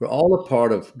We're all a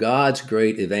part of God's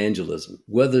great evangelism,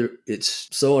 whether it's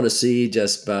sowing a seed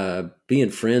just by being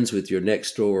friends with your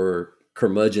next door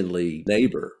curmudgeonly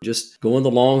neighbor, just going the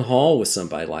long haul with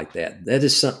somebody like that. That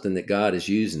is something that God is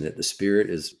using, that the Spirit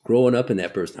is growing up in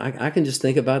that person. I can just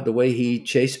think about the way He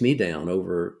chased me down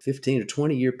over a 15 or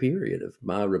 20 year period of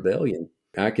my rebellion.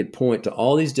 I could point to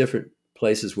all these different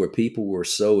places where people were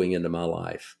sowing into my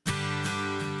life.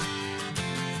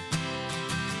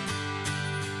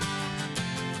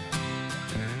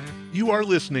 You are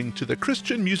listening to the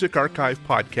Christian Music Archive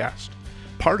podcast,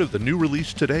 part of the New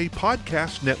Release Today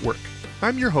podcast network.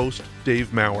 I'm your host,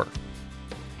 Dave Maurer.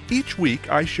 Each week,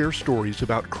 I share stories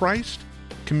about Christ,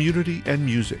 community, and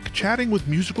music, chatting with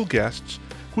musical guests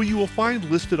who you will find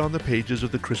listed on the pages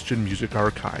of the Christian Music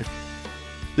Archive.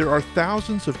 There are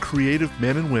thousands of creative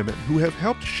men and women who have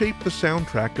helped shape the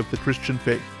soundtrack of the Christian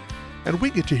faith, and we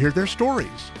get to hear their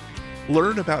stories,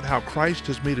 learn about how Christ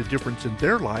has made a difference in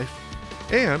their life,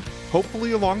 and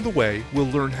hopefully along the way, we'll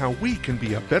learn how we can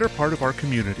be a better part of our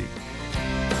community.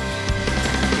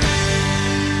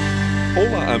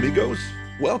 Hola, amigos.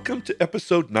 Welcome to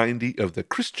episode 90 of the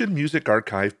Christian Music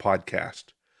Archive podcast.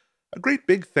 A great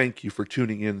big thank you for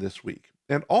tuning in this week.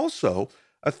 And also,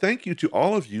 a thank you to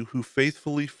all of you who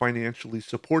faithfully financially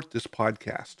support this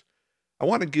podcast. I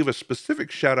want to give a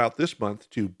specific shout out this month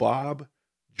to Bob,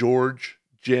 George,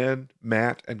 Jen,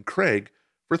 Matt, and Craig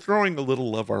for throwing a little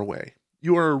love our way.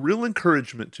 You are a real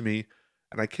encouragement to me,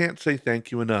 and I can't say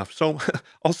thank you enough. So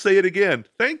I'll say it again.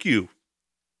 Thank you.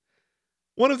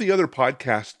 One of the other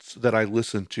podcasts that I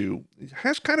listen to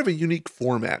has kind of a unique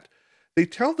format. They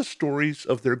tell the stories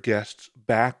of their guests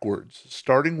backwards,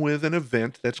 starting with an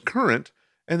event that's current,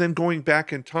 and then going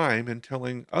back in time and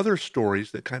telling other stories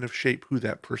that kind of shape who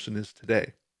that person is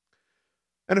today.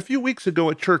 And a few weeks ago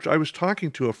at church, I was talking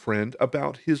to a friend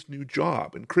about his new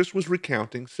job, and Chris was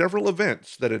recounting several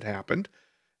events that had happened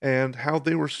and how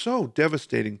they were so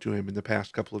devastating to him in the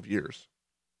past couple of years.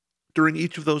 During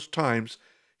each of those times,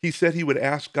 he said he would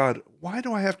ask God, why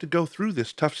do I have to go through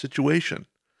this tough situation?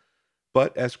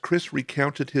 But as Chris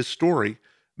recounted his story,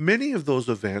 many of those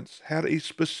events had a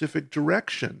specific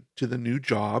direction to the new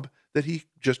job that he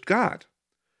just got.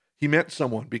 He met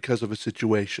someone because of a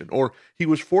situation, or he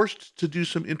was forced to do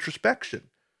some introspection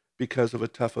because of a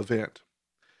tough event.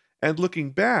 And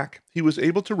looking back, he was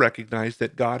able to recognize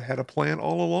that God had a plan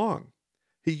all along.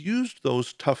 He used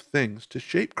those tough things to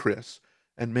shape Chris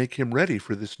and make him ready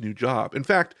for this new job. In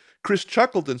fact, Chris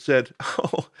chuckled and said,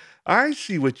 "Oh, I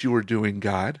see what you were doing,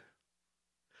 God."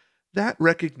 That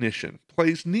recognition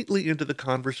plays neatly into the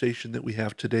conversation that we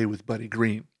have today with Buddy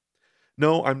Green.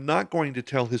 No, I'm not going to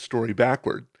tell his story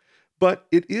backward. But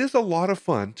it is a lot of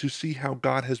fun to see how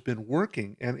God has been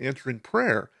working and answering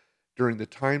prayer during the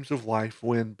times of life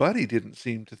when Buddy didn't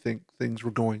seem to think things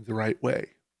were going the right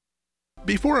way.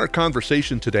 Before our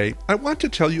conversation today, I want to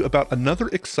tell you about another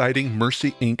exciting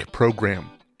Mercy Inc. program.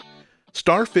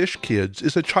 Starfish Kids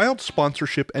is a child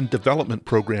sponsorship and development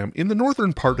program in the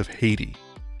northern part of Haiti.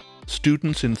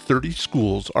 Students in 30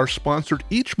 schools are sponsored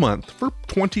each month for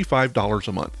 $25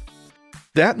 a month.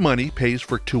 That money pays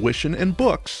for tuition and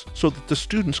books so that the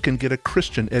students can get a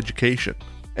Christian education.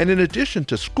 And in addition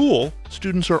to school,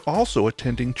 students are also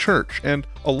attending church, and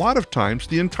a lot of times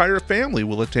the entire family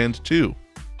will attend too.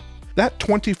 That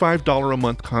 $25 a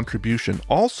month contribution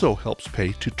also helps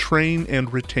pay to train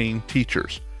and retain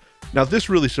teachers. Now this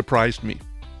really surprised me.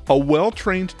 A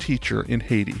well-trained teacher in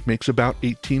Haiti makes about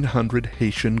 1,800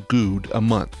 Haitian goud a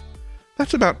month.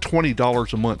 That's about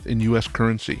 $20 a month in U.S.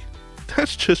 currency.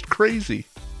 That's just crazy.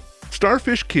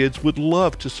 Starfish Kids would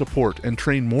love to support and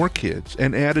train more kids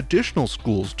and add additional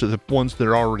schools to the ones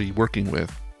they're already working with.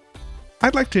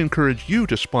 I'd like to encourage you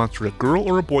to sponsor a girl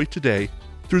or a boy today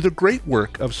through the great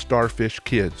work of Starfish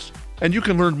Kids. And you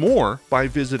can learn more by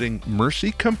visiting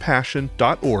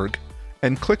mercycompassion.org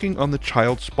and clicking on the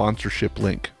child sponsorship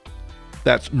link.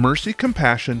 That's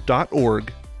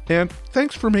mercycompassion.org, and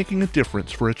thanks for making a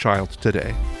difference for a child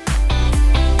today.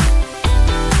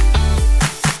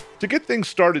 To get things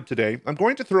started today, I'm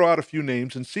going to throw out a few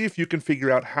names and see if you can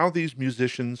figure out how these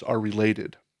musicians are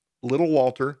related. Little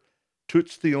Walter,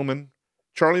 Toots Thielman,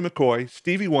 Charlie McCoy,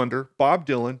 Stevie Wonder, Bob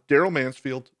Dylan, Daryl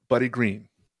Mansfield, Buddy Green.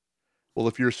 Well,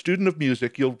 if you're a student of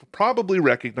music, you'll probably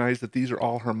recognize that these are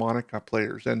all harmonica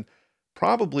players, and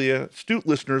probably astute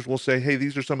listeners will say, hey,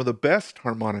 these are some of the best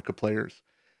harmonica players.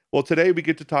 Well, today we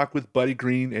get to talk with Buddy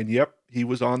Green, and yep, he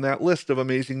was on that list of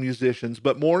amazing musicians.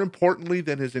 But more importantly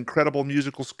than his incredible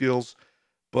musical skills,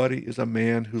 Buddy is a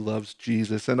man who loves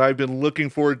Jesus. And I've been looking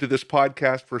forward to this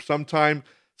podcast for some time.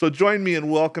 So join me in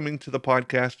welcoming to the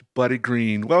podcast Buddy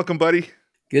Green. Welcome, Buddy.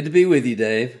 Good to be with you,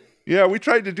 Dave. Yeah, we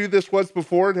tried to do this once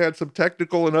before and had some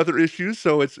technical and other issues,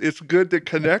 so it's good to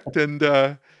connect and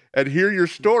hear your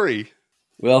story.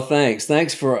 Well, thanks.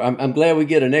 Thanks for. I'm glad we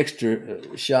get an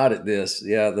extra shot at this.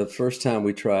 Yeah, the first time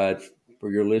we tried,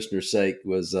 for your listeners' sake,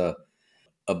 was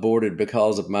aborted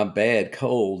because of my bad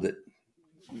cold that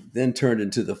then turned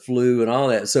into the flu and all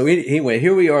that. So anyway,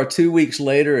 here we are 2 weeks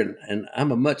later, and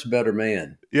I'm a much better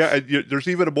man. Yeah, and there's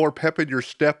even a more pep in your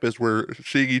step as we're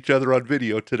seeing each other on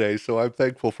video today, so I'm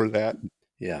thankful for that.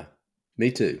 Yeah,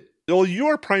 me too. Well, you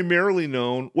are primarily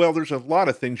known, well, there's a lot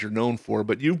of things you're known for,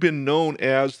 but you've been known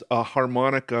as a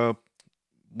harmonica,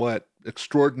 what,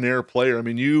 extraordinaire player. I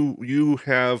mean, you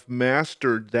have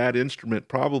mastered that instrument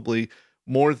probably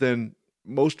more than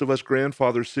most of us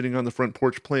grandfathers sitting on the front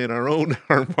porch playing our own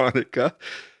harmonica.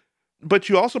 But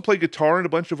you also play guitar and a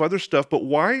bunch of other stuff, but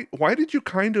why did you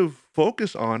kind of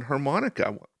focus on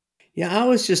harmonica? Yeah, I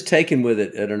was just taken with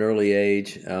it at an early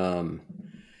age.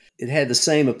 It had the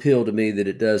same appeal to me that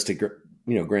it does to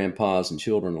grandpas and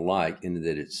children alike, in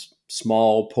that it's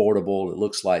small, portable. It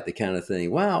looks like the kind of thing.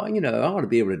 Wow, I ought to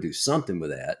be able to do something with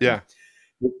that. And,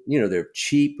 Yeah. they're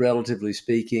cheap, relatively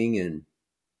speaking, and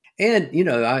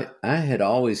I had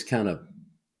always kind of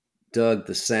dug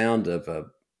the sound of a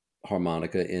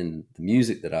harmonica in the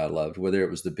music that I loved, whether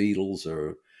it was the Beatles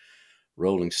or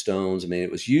Rolling Stones. I mean,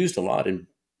 it was used a lot in,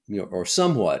 or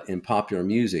somewhat in popular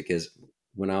music as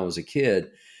when I was a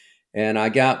kid. And I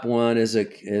got one as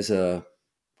a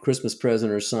Christmas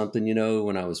present or something,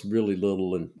 when I was really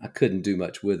little, and I couldn't do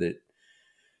much with it.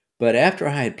 But after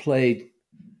I had played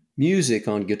music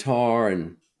on guitar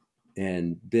and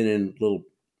been in little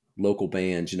local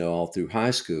bands, all through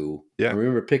high school, I Yeah.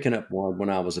 remember picking up one when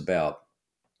I was about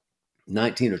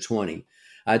 19 or 20.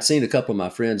 I'd seen a couple of my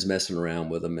friends messing around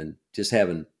with them and just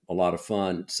having a lot of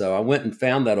fun. So I went and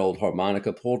found that old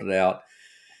harmonica, pulled it out.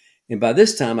 And by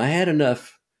this time, I had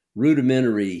enough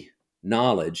rudimentary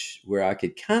knowledge where I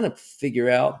could kind of figure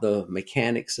out the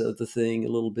mechanics of the thing a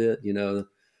little bit.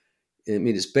 I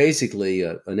mean, it's basically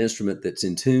an instrument that's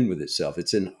in tune with itself.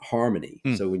 It's in harmony.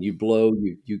 Hmm. So when you blow,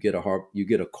 you get you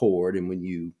get a chord, and when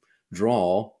you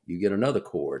draw, you get another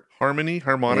chord. Harmony,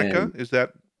 harmonica, And is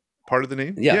that part of the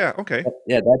name? yeah, Yeah, okay.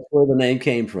 yeah, that's where the name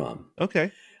came from.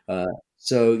 Okay. Uh,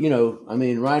 so I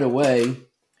mean, right away,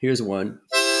 here's one.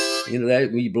 That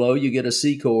when you blow, you get a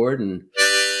C chord, and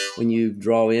when you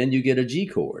draw in, you get a G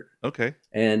chord. Okay.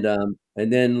 And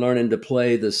then learning to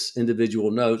play this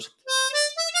individual notes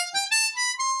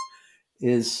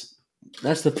is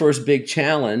that's the first big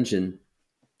challenge. And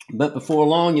but before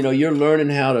long, you're learning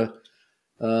how to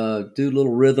do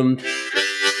little rhythm.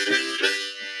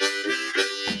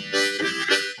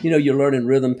 You're learning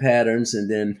rhythm patterns, and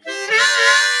then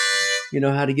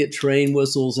how to get train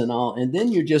whistles and all, and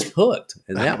then you're just hooked.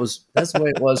 And that's the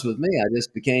way it was with me. I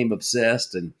just became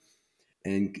obsessed and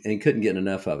couldn't get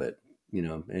enough of it.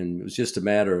 And it was just a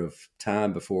matter of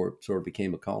time before it sort of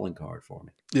became a calling card for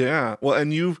me. Yeah. Well,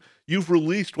 and you've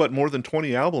released what, more than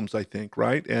 20 albums, I think,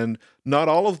 right? And not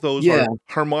all of those Yeah, are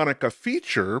harmonica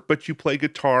feature, but you play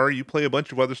guitar, you play a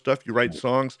bunch of other stuff, you write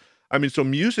songs. I mean, so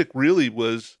music really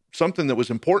was something that was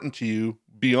important to you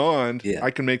beyond yeah, I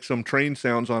can make some train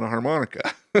sounds on a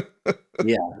harmonica.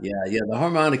 yeah. The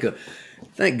harmonica.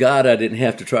 Thank God I didn't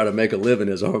have to try to make a living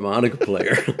as a harmonica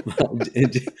player, because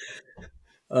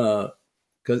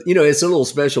it's a little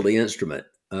specialty instrument.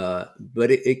 But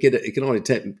it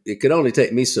could only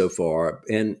take me so far.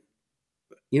 And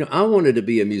I wanted to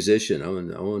be a musician. I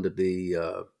wanted to be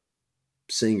a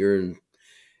singer and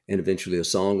eventually a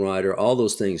songwriter. All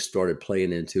those things started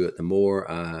playing into it the more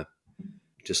I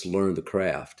just learned the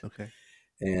craft. Okay.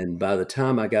 And by the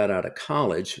time I got out of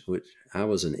college, which I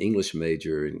was an English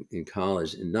major in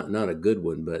college, and not a good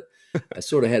one, but I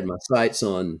sort of had my sights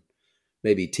on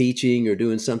maybe teaching or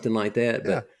doing something like that.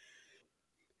 Yeah.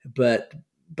 But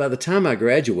by the time I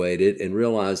graduated and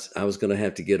realized I was going to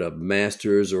have to get a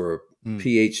master's or a Mm.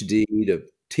 PhD to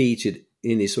teach at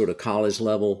any sort of college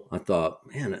level, I thought,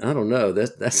 man, I don't know.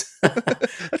 That's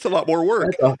That's a lot more work.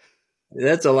 that's a,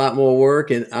 that's a lot more work,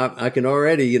 and I can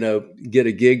already get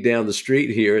a gig down the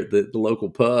street here at the local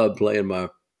pub playing my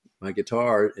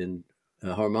guitar and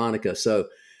harmonica. So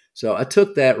I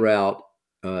took that route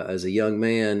as a young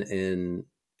man, and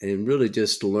really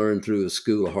just learned through the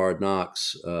school of hard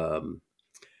knocks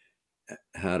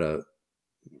how to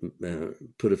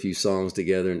put a few songs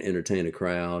together and entertain a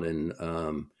crowd. And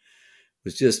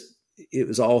it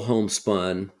was all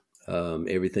homespun,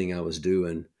 everything I was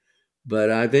doing.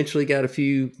 But I eventually got a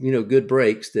few, good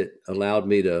breaks that allowed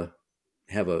me to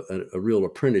have a real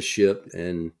apprenticeship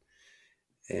and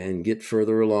get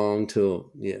further along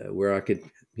till where I could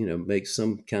make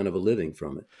some kind of a living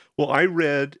from it. Well, I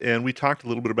read, and we talked a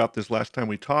little bit about this last time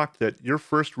we talked, that your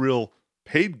first real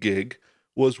paid gig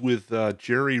was with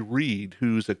Jerry Reed,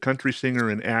 who's a country singer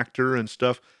and actor and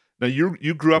stuff. Now,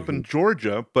 you grew up Hmm. in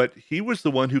Georgia, but he was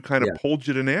the one who kind of Yeah. pulled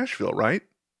you to Nashville, right?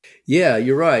 Yeah,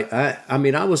 you're right. I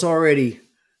mean, I was already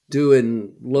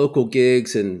doing local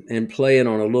gigs and playing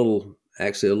on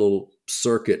actually a little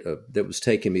circuit that was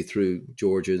taking me through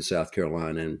Georgia and South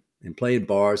Carolina and playing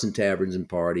bars and taverns and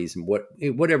parties and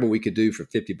whatever we could do for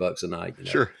 $50 a night.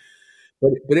 Sure.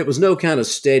 But it was no kind of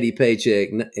steady paycheck,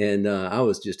 and I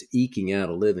was just eking out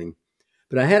a living.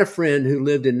 But I had a friend who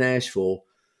lived in Nashville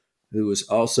who was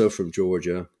also from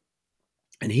Georgia,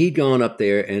 and he'd gone up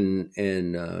there and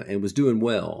was doing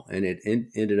well, and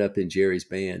ended up in Jerry's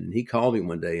band. And he called me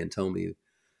one day and told me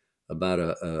about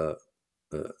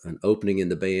an opening in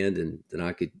the band, and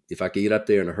then if I could get up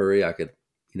there in a hurry, I could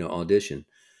audition.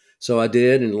 So I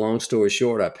did, and long story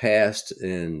short, I passed,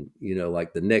 and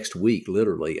like the next week,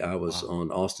 literally, I was Wow.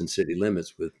 on Austin City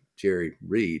Limits with Jerry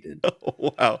Reed, and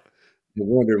Wow. you're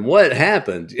wondering what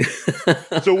happened.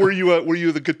 So were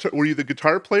you the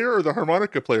guitar player or the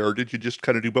harmonica player, or did you just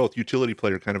kind of do both, utility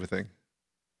player kind of a thing?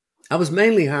 I was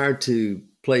mainly hired to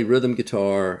play rhythm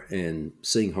guitar and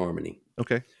sing harmony.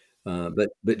 Okay.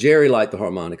 But Jerry liked the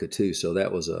harmonica too, so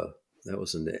that was an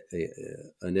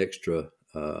extra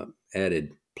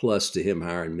added plus to him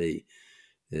hiring me.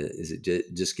 Is it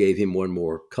just gave him one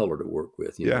more color to work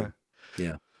with. Yeah.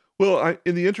 Yeah. Well,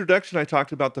 in the introduction, I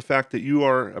talked about the fact that you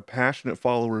are a passionate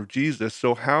follower of Jesus.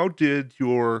 So, how did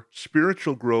your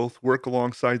spiritual growth work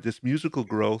alongside this musical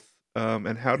growth?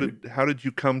 And how did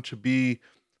you come to be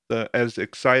as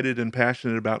excited and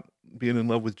passionate about being in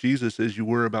love with Jesus as you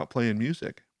were about playing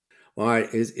music? All right,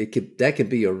 that could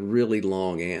be a really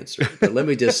long answer, but let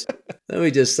me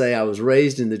just say I was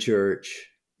raised in the church,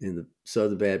 in the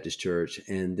Southern Baptist Church,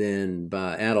 and then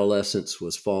by adolescence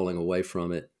was falling away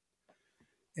from it,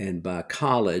 and by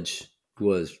college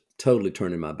was totally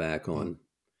turning my back Mm,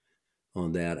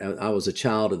 on that. I was a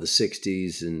child of the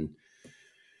 '60s,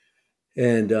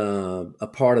 and a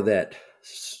part of that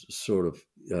sort of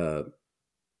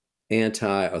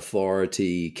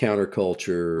anti-authority,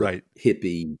 counterculture, right.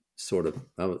 hippie sort of.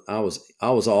 I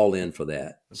was all in for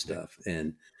that Okay. stuff,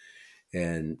 and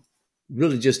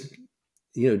really just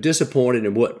disappointed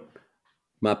in what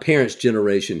my parents'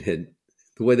 generation had,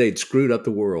 the way they'd screwed up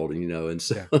the world, and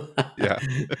so Yeah. Yeah.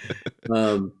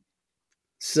 um,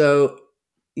 so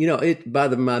it by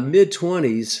my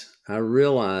mid-20s, I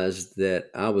realized that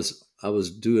I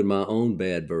was doing my own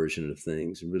bad version of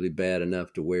things, really bad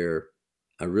enough to where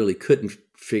I really couldn't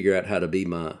figure out how to be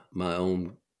my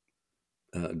own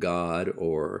God,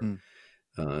 or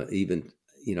Mm, even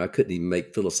I couldn't even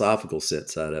make philosophical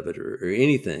sense out of it, or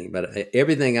anything. But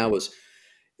everything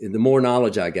the more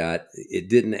knowledge I got, it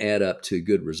didn't add up to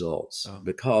good results oh,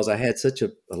 because I had such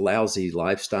a lousy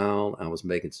lifestyle. I was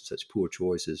making such poor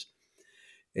choices,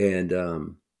 and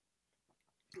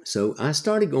so I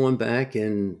started going back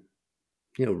and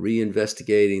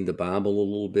reinvestigating the Bible a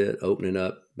little bit, opening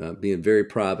up, being very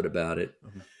private about it.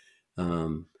 mhm,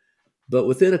 Um, but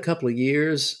within a couple of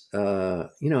years, I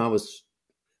was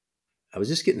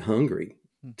just getting hungry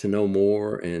mm, to know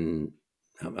more, and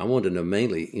I wanted to know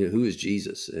mainly, who is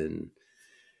Jesus, and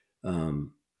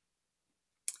um,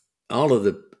 all of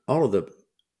the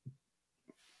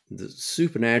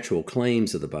supernatural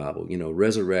claims of the Bible,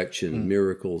 resurrection, mm.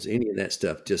 miracles, any of that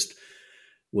stuff just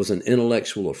was an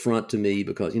intellectual affront to me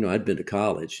because I'd been to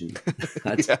college, and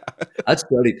I'd Yeah. I'd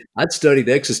studied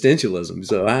existentialism,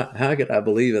 so how could I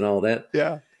believe in all that?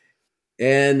 Yeah.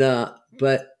 And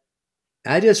but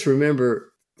I just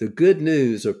remember the good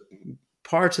news, or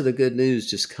parts of the good news,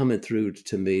 just coming through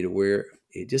to me to where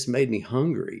it just made me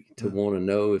hungry to Uh, want to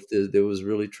know if there was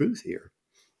really truth here.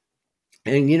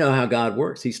 And you know how God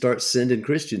works; He starts sending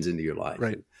Christians into your life,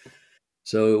 right. and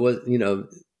so it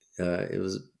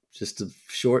was just a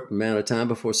short amount of time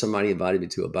before somebody invited me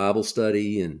to a Bible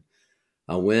study, and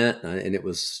I went, and it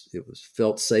was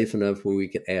felt safe enough where we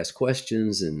could ask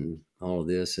questions and all of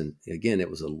this. And again, it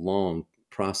was a long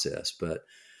process, but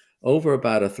over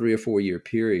about a 3 or 4 year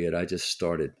period, I just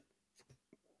started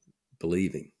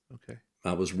believing. Okay.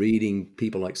 I was reading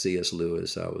people like C.S.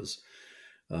 Lewis. I was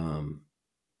um,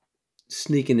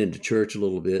 sneaking into church a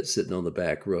little bit, sitting on the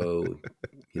back row,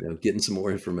 getting some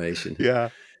more information. Yeah.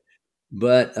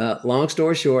 But long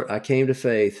story short, I came to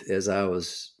faith as I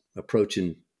was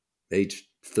approaching age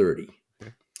 30.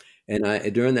 Okay.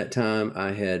 And during that time,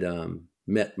 I had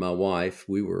met my wife.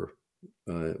 We were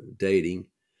dating,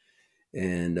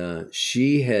 and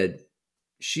she had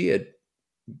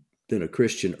been a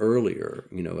Christian earlier,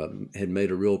 had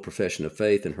made a real profession of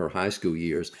faith in her high school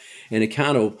years, and had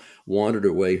kind of wandered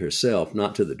her way herself,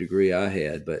 not to the degree I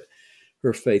had, but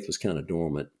her faith was kind of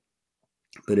dormant.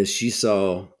 But as she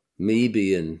saw me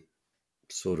being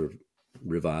sort of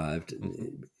revived,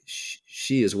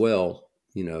 she as well,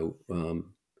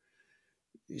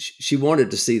 she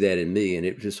wanted to see that in me, and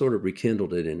it just sort of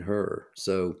rekindled it in her.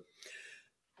 So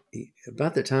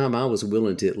about the time I was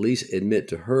willing to at least admit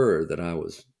to her that I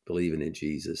was believing in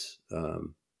Jesus,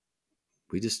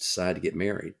 we just decided to get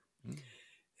married.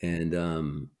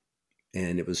 And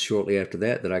it was shortly after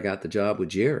that I got the job with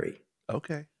Jerry.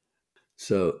 Okay.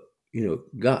 So,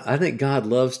 God, I think God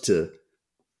loves to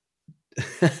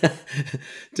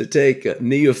to take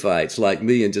neophytes like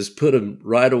me and just put them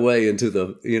right away into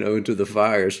the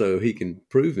fire so he can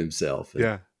prove himself. And,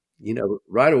 Yeah.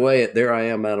 right away there I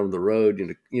am out on the road,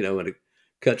 in a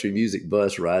country music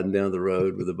bus riding down the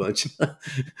road with a bunch of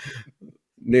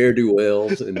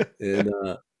ne'er-do-wells and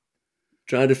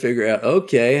trying to figure out,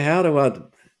 okay,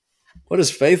 what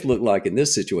does faith look like in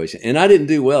this situation? And I didn't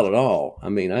do well at all. I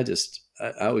mean, I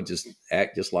would just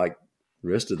act just like the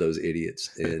rest of those idiots.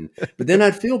 But then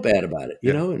I'd feel bad about it,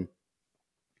 and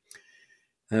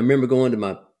I remember going to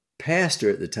my pastor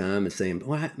at the time and saying,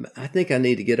 well, I think I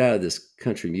need to get out of this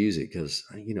country music because,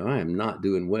 I am not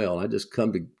doing well. I just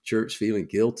come to church feeling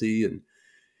guilty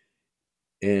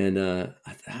and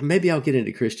maybe I'll get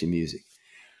into Christian music.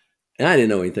 And I didn't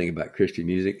know anything about Christian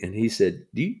music. And he said,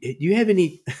 do you have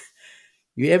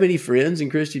any friends in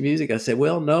Christian music? I said,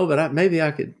 well, no, but maybe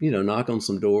I could, knock on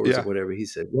some doors or whatever. He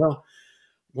said, well,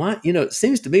 why, it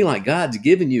seems to me like God's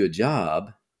given you a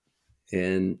job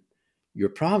and your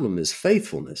problem is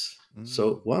faithfulness.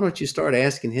 So why don't you start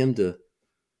asking him to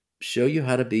show you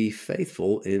how to be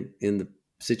faithful in the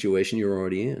situation you're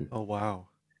already in? Oh, wow.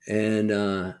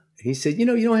 And he said, you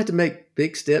don't have to make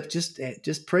big steps.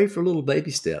 Just pray for little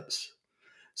baby steps.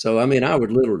 So, I mean, I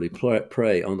would literally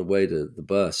pray on the way to the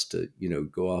bus to,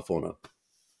 go off on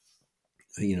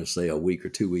say a week or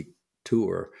 2 week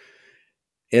tour.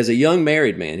 As a young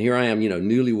married man, here I am,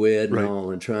 newlywed and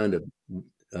all, and trying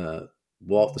to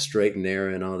walk the straight and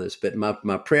narrow and all this. But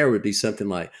my prayer would be something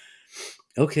like,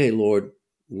 okay, Lord,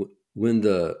 when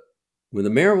the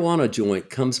marijuana joint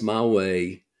comes my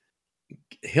way,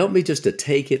 help me just to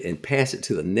take it and pass it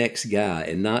to the next guy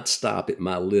and not stop at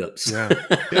my lips.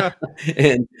 Yeah.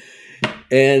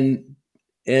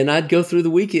 and I'd go through the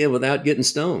weekend without getting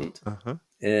stoned. Uh-huh.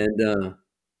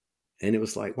 And it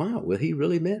was like, wow, well, he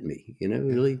really met me,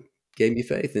 really gave me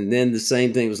faith. And then the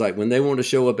same thing was like, when they want to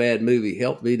show a bad movie,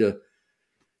 help me to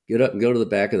get up and go to the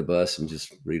back of the bus and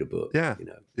just read a book. Yeah.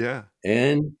 Yeah.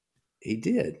 And he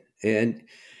did. And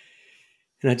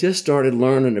I just started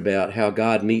learning about how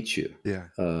God meets you. Yeah.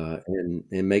 And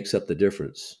makes up the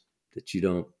difference that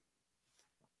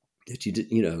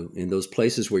in those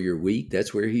places where you're weak,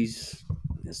 that's where he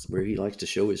likes to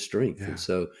show his strength. Yeah. And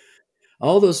so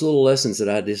all those little lessons that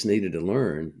I just needed to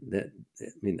learn,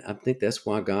 I think that's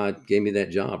why God gave me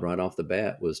that job right off the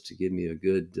bat, was to give me a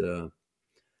good,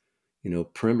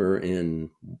 primer in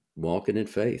walking in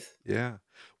faith. Yeah.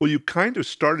 Well, you kind of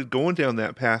started going down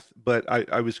that path, but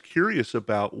I was curious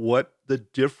about what the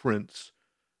difference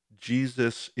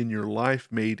Jesus in your life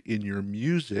made in your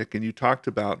music. And you talked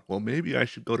about, well, maybe I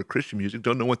should go to Christian music.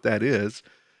 Don't know what that is.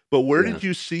 But where Yeah. did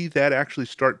you see that actually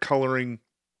start coloring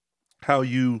how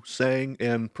you sang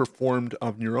and performed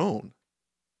on your own?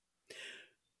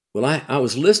 Well, I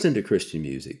was listening to Christian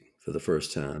music for the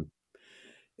first time,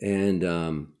 and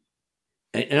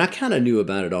I kind of knew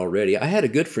about it already. I had a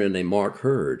good friend named Mark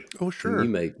Hurd, Oh, whom you sure.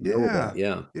 may know Yeah. about.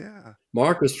 Yeah. Yeah.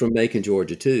 Mark was from Macon,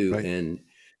 Georgia, too. Right. And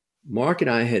Mark and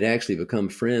I had actually become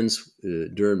friends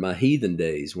during my heathen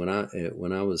days when I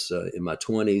was in my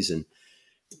 20s, and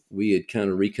we had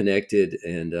kind of reconnected.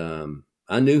 And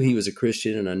I knew he was a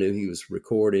Christian, and I knew he was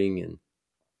recording, and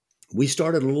we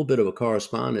started a little bit of a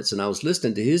correspondence. And I was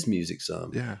listening to his music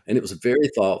some, Yeah. and it was very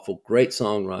thoughtful, great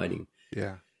songwriting.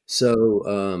 Yeah.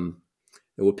 So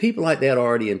there were people like that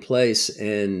already in place,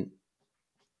 and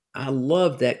I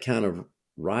love that kind of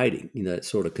writing. That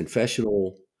sort of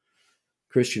confessional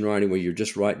Christian writing where you're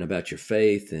just writing about your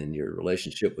faith and your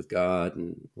relationship with God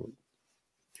and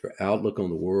your outlook on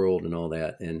the world and all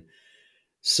that. And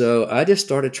so I just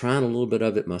started trying a little bit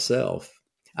of it myself.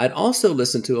 I'd also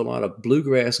listened to a lot of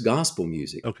bluegrass gospel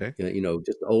music, Okay.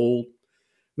 just old,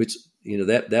 which,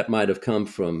 that might have come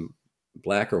from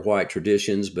black or white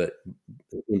traditions, but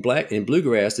in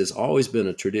bluegrass, there's always been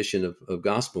a tradition of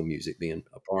gospel music being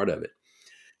a part of it.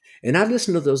 And I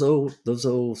listened to those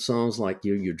old songs like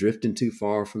you're drifting too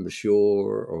far from the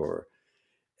shore,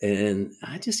 And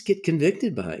I just get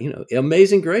convicted by it,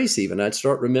 Amazing Grace, even. I'd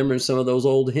start remembering some of those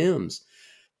old hymns.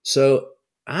 So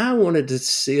I wanted to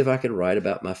see if I could write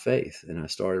about my faith. And I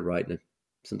started writing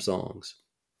some songs.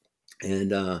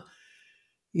 And,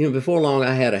 before long,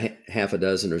 I had half a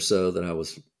dozen or so that I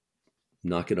was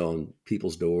knocking on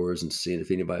people's doors and seeing if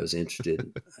anybody was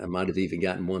interested. I might have even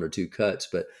gotten one or two cuts,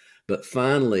 but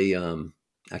finally,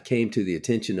 I came to the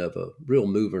attention of a real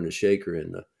mover and a shaker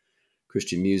in the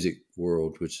Christian music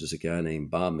world, which is a guy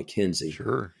named Bob McKenzie.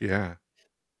 Sure, yeah.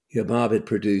 Yeah, Bob had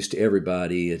produced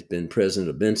everybody. Had been president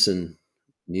of Benson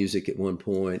Music at one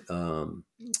point,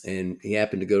 and he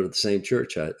happened to go to the same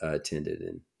church I attended,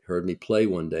 and heard me play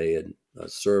one day at a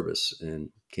service, and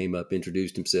came up,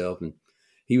 introduced himself, and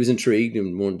he was intrigued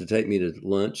and wanted to take me to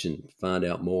lunch and find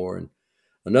out more. And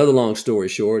another long story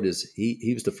short is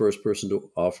he was the first person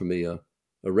to offer me a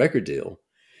record deal,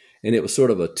 and it was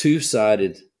sort of a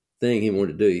two-sided thing he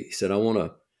wanted to do. He said, I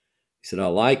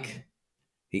like,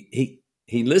 he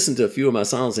listened to a few of my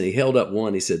songs, and he held up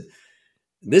one. He said,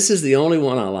 "This is the only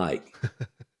one I like."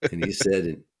 And he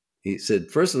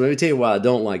said, "First of all, let me tell you why I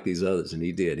don't like these others." And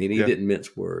he did. And he didn't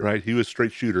mince words. Right. He was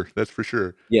straight shooter. That's for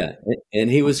sure. Yeah. And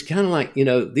he was kind of like,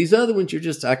 these other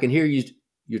ones, I can hear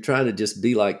you're trying to just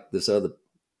be like this other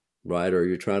writer.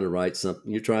 You're trying to write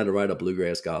something. You're trying to write a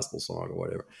bluegrass gospel song or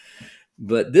whatever.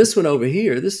 But this one over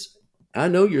here, I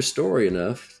know your story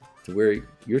enough to where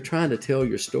you're trying to tell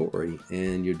your story,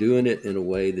 and you're doing it in a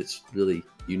way that's really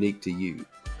unique to you.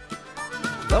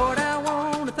 Lord, I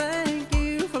want to thank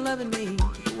you for loving me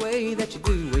the way that you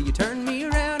do, where you turn me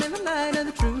around in the light of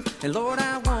the truth. And Lord,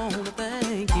 I want to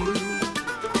thank you.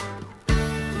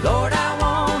 Lord, I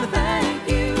want to thank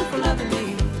you for loving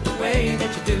me the way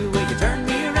that you do, where you turn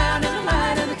me around in the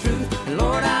light of the truth. And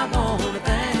Lord, I want to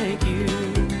thank you.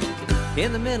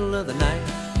 In the middle of the night,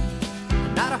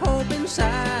 not a hope in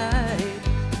sight,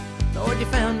 Lord, you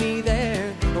found me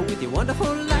there with your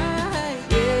wonderful light.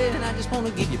 Yeah, and I just want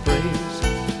to give you praise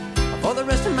for the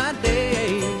rest of my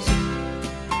days.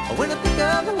 When I think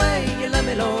of the way you love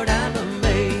me, Lord, I'm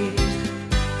amazed.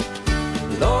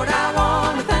 Lord, I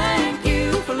want to thank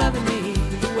you for loving me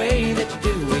the way that you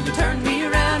do, when you turn me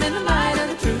around in the light of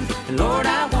the truth. And Lord,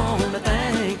 I want to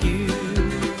thank you.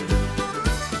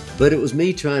 But it was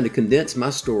me trying to condense my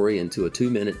story into a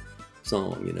 2-minute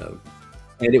song,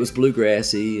 and it was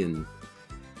bluegrassy,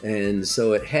 and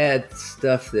so it had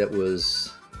stuff that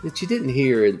you didn't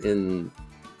hear in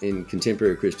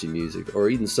contemporary Christian music or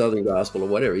even Southern gospel or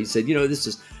whatever. He said, this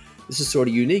is sort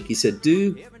of unique. He said,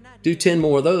 do 10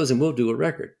 more of those and we'll do a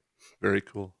record. Very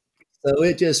cool. So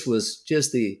it just was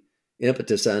just the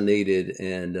impetus I needed.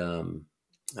 And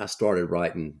I started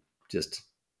writing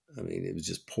it was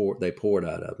just they poured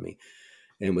out of me.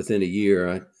 And within a year,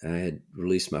 I had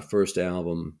released my first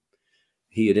album.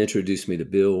 He had introduced me to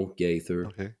Bill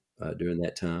Gaither during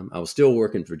that time. I was still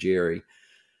working for Jerry,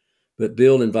 but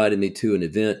Bill invited me to an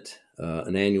event,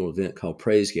 an annual event called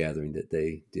Praise Gathering that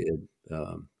they did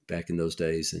back in those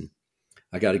days. And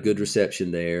I got a good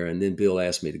reception there. And then Bill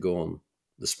asked me to go on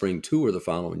the spring tour the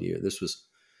following year. This was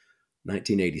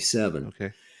 1987.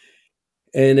 Okay.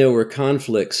 And there were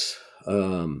conflicts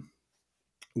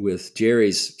with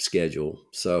Jerry's schedule.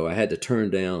 So I had to turn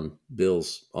down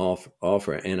Bill's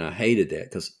offer. And I hated that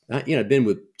because I'd been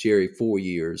with Jerry 4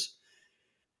 years.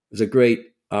 It was a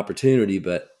great opportunity,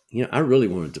 but I really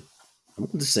wanted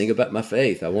to sing about my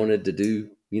faith. I wanted to do,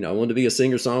 I wanted to be a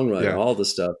singer-songwriter, all the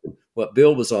stuff. And what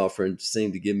Bill was offering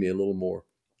seemed to give me a little more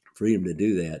freedom to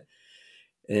do that.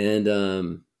 And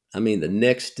the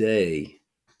next day,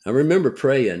 I remember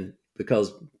praying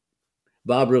because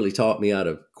Bob really talked me out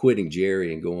of quitting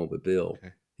Jerry and going with Bill.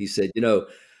 Okay. He said,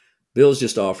 Bill's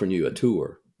just offering you a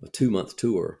tour, a 2-month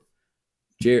tour.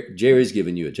 Jerry's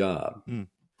giving you a job.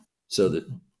 So that,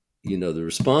 the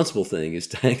responsible thing is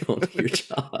to hang on to your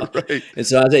job. Right. And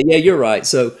so I said, yeah, you're right.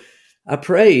 So I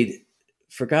prayed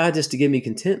for God just to give me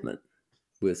contentment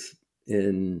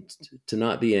and to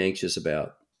not be anxious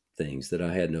about things that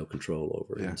I had no control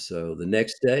over. Yeah. And so the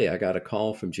next day I got a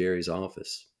call from Jerry's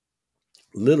office,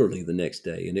 literally the next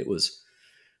day. And it was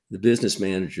the business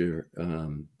manager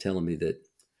telling me that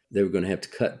they were going to have to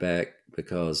cut back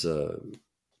because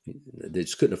they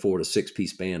just couldn't afford a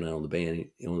 6-piece band on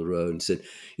the road, and said,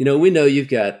 we know you've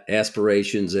got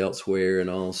aspirations elsewhere and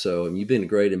also, you've been a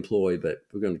great employee, but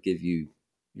we're going to give you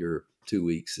your 2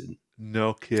 weeks. And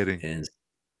no kidding. And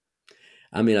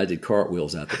I did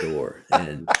cartwheels out the door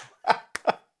and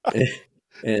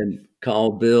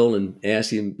called Bill and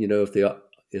asked him,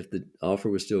 if the offer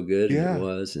was still good. And it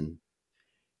was.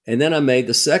 And then I made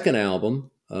the second album,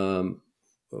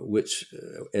 which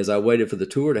as I waited for the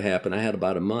tour to happen, I had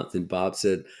about a month, and Bob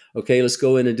said, "Okay, let's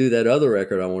go in and do that other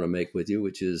record I want to make with you,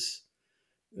 which is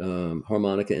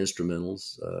harmonica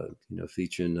instrumentals,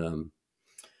 featuring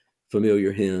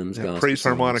familiar hymns, Yeah, gospel praise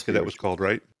songs, harmonica, that was spiritual." called,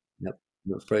 right? Yep,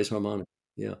 it was praise harmonica.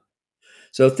 Yeah.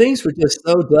 So things were just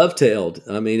so dovetailed.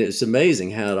 I mean, it's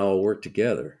amazing how it all worked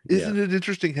together. Yeah. Isn't it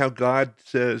interesting how God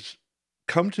says,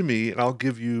 "Come to me, and I'll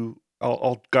give you,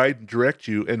 I'll guide and direct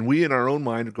you." And we, in our own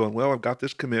mind, are going, "Well, I've got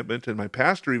this commitment, and my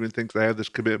pastor even thinks I have this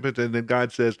commitment." And then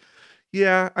God says,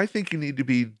 "Yeah, I think you need to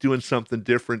be doing something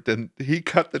different." And He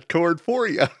cut the cord for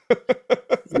you.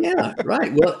 Yeah,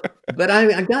 right. Well, but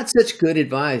I got such good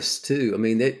advice too. I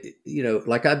mean,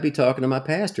 like I'd be talking to my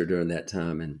pastor during that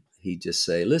time, and he'd just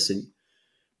say, "Listen,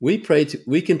 we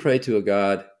can pray to a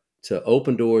God to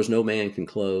open doors no man can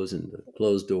close, and to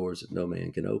close doors that no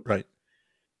man can open." Right.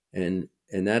 And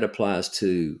that applies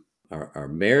to our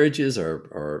marriages,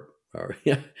 our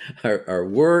our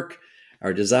work,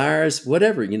 our desires,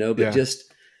 whatever, but Yeah.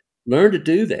 just learn to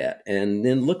do that and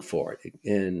then look for it.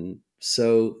 And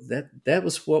so that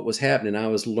was what was happening. I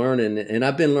was learning, and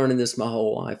I've been learning this my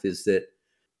whole life, is that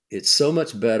it's so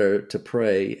much better to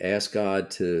pray, ask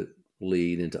God to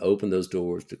lead and to open those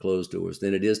doors, to close doors,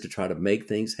 than it is to try to make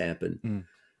things happen Mm.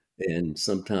 and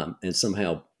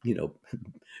somehow,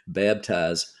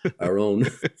 baptize our own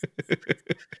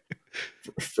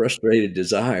frustrated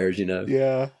desires.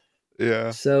 Yeah.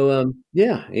 Yeah. So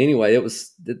yeah. Anyway, it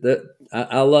was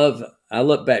I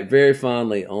look back very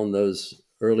fondly on those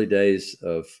early days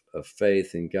of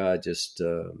faith and God just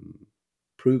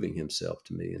proving Himself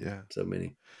to me in Yeah. so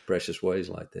many precious ways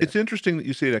like that. It's interesting that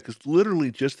you say that because literally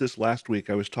just this last week,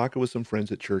 I was talking with some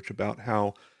friends at church about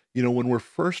how, when we're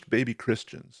first baby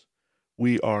Christians,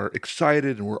 we are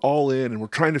excited and we're all in and we're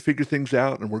trying to figure things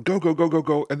out and we're go, go, go, go,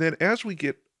 go. And then as we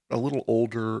get a little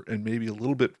older and maybe a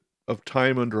little bit of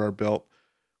time under our belt,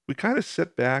 we kind of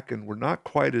sit back and we're not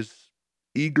quite as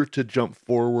eager to jump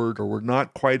forward, or we're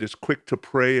not quite as quick to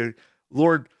pray,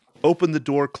 "Lord, open the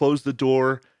door, close the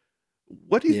door."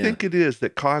 What do you Yeah. think it is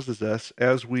that causes us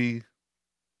as we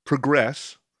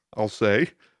progress, I'll say,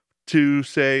 to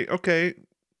say, "Okay,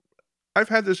 I've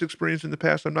had this experience in the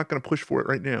past. I'm not going to push for it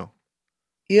right now."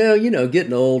 Yeah,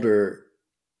 getting older,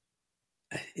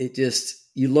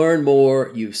 you learn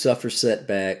more, you suffer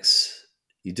setbacks,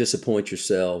 you disappoint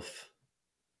yourself,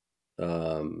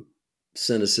 um,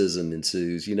 cynicism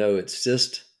ensues.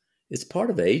 It's part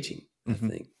of aging, I Mhm.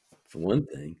 think, for one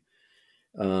thing.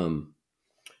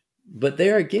 But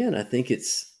there again, I think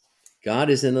it's God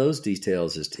is in those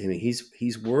details.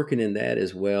 He's working in that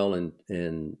as well,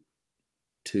 and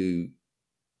to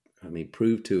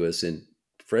prove to us in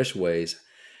fresh ways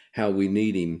how we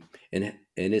need Him, and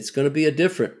it's going to be a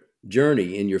different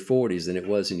journey in your 40s than it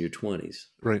was in your 20s,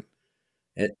 Right.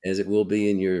 as it will be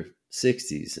in your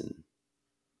 60s, and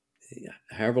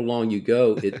however long you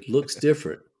go, it looks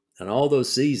different. And all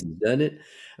those seasons, doesn't it?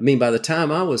 By the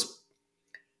time I was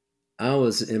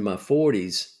in my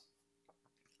 40s,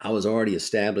 I was already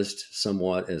established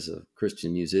somewhat as a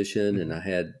Christian musician, and Mhm. I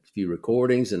had a few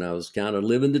recordings, and I was kind of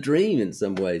living the dream in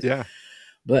some ways. Yeah.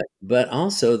 But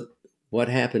also, what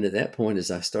happened at that point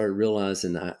is I started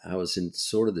realizing I was in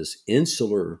sort of this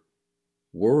insular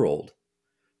world,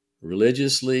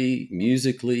 religiously,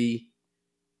 musically.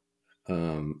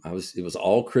 It was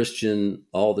all Christian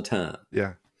all the time,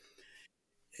 Yeah.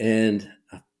 and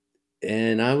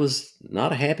I was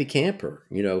not a happy camper.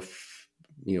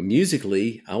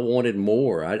 Musically, I wanted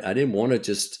more. I didn't want to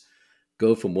just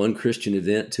go from one Christian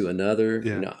event to another.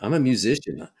 Yeah. I'm a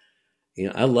musician.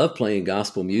 I love playing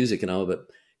gospel music and all, but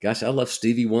gosh, I love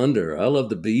Stevie Wonder. I love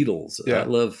the Beatles. I Yeah.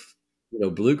 love,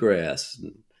 bluegrass,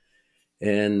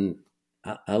 and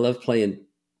I love playing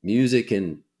music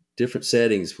in different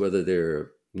settings, whether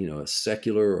they're, a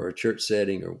secular or a church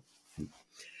setting,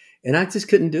 and I just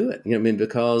couldn't do it.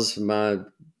 Because my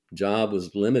job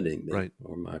was limiting me, Right.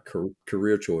 or my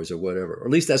career choice or whatever, or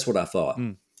at least that's what I thought.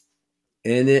 Mm.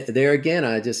 And there again,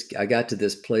 I got to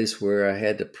this place where I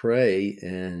had to pray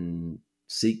and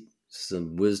seek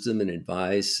some wisdom and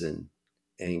advice, and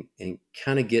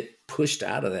kind of get pushed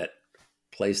out of that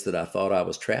place that I thought I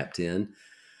was trapped in,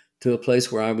 to a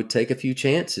place where I would take a few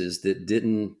chances that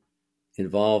didn't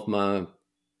involve my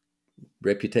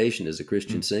reputation as a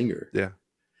Christian Mm. singer. Yeah.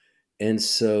 And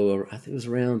so I think it was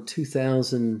around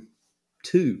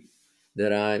 2002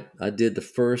 that I did the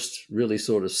first really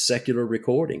sort of secular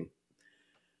recording.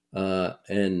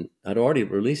 And I'd already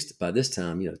released by this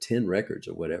time, 10 records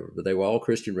or whatever, but they were all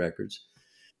Christian records.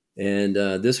 And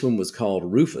this one was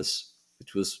called Rufus,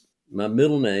 which was my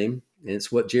middle name. And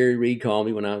it's what Jerry Reed called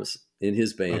me when I was in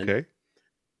his band. Okay.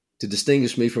 to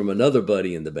distinguish me from another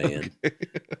buddy in the band.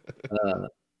 Uh,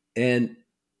 and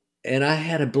I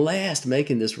had a blast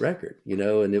making this record,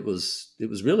 and it was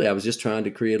really, I was just trying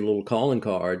to create a little calling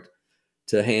card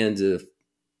to hand to,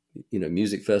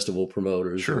 music festival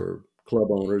promoters Sure. or club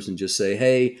owners and just say,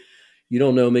 hey, you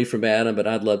don't know me from Adam, but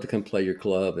I'd love to come play your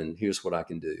club, and here's what I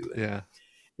can do. And Yeah.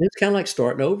 it's kind of like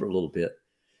starting over a little bit.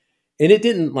 And it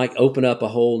didn't like open up a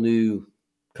whole new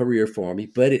career for me,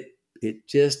 but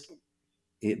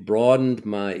it broadened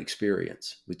my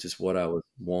experience, which is what I was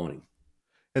wanting.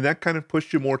 And that kind of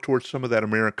pushed you more towards some of that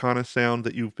Americana sound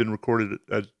that you've been recorded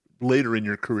later in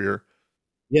your career.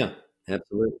 Yeah,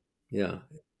 absolutely. Yeah.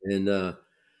 And,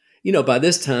 by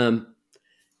this time,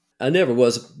 I never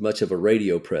was much of a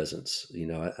radio presence.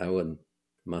 I wasn't,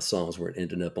 my songs weren't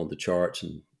ending up on the charts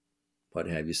and what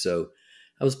have you. So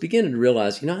I was beginning to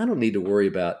realize, I don't need to worry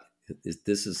about if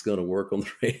this is going to work on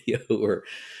the radio or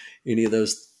any of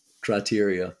those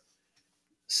criteria.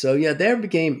 So yeah, there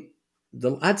became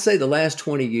I'd say the last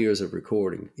 20 years of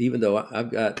recording, even though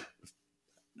I've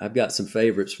got some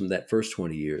favorites from that first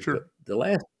 20 years, Sure. but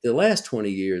the last 20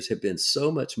 years have been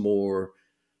so much more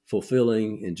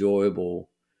fulfilling, enjoyable,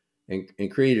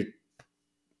 and created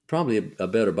probably a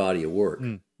better body of work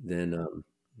than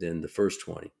the first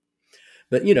 20.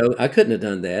 But I couldn't have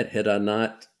done that had I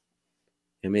not.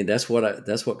 I mean, that's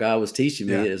what God was teaching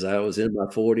me as I was in my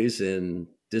 40s and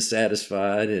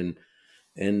dissatisfied and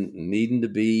needing to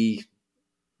be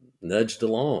nudged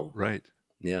along. Right.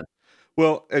 Yeah.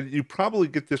 Well, and you probably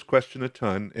get this question a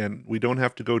ton, and we don't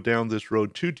have to go down this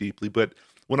road too deeply, but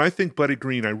when I think Buddy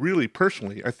Green, I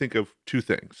think of two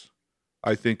things.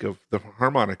 I think of the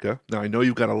harmonica. Now, I know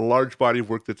you've got a large body of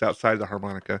work that's outside the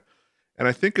harmonica, and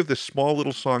I think of this small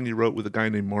little song you wrote with a guy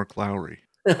named Mark Lowry.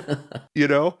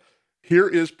 Here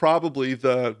is probably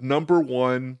the number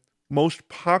one most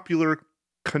popular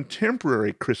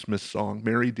contemporary Christmas song,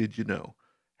 Mary Did You Know?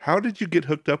 How did you get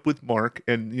hooked up with Mark?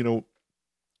 And,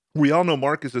 we all know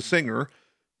Mark is a singer,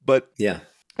 but yeah,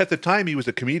 at the time he was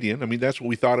a comedian. I mean, that's what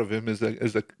we thought of him as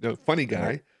a funny guy.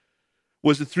 Right.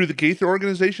 Was it through the Gaither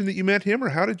organization that you met him, or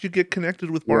how did you get connected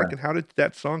with Mark, Yeah. and how did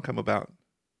that song come about?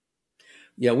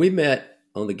 Yeah, we met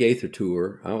on the Gaither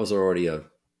tour. I was already a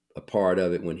part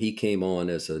of it when he came on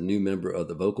as a new member of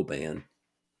the vocal band.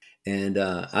 And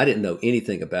I didn't know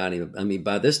anything about him. I mean,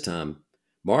 by this time,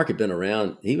 Mark had been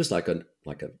around. He was like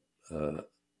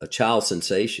a child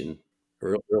sensation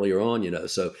earlier on,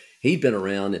 So he'd been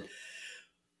around,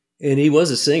 and he was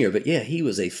a singer. But yeah, he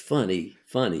was a funny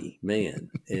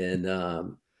man.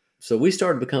 And so we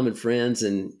started becoming friends.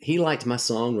 And he liked my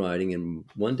songwriting. And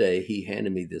one day he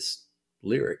handed me this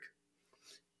lyric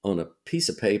on a piece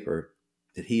of paper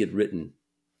that he had written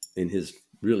in his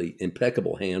really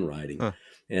impeccable handwriting. Huh.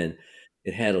 And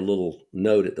it had a little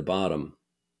note at the bottom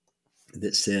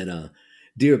that said,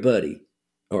 "Dear Buddy,"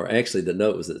 or actually the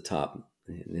note was at the top.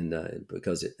 And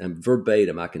because I'm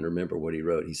verbatim, I can remember what he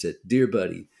wrote. He said, "Dear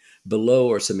Buddy, below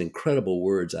are some incredible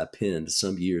words I penned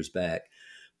some years back.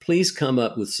 Please come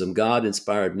up with some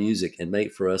God-inspired music and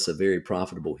make for us a very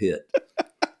profitable hit."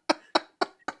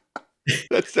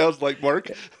 That sounds like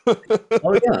Mark.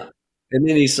 Oh, yeah. And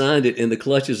then he signed it, "In the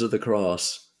clutches of the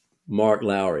cross, Mark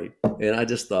Lowry." And I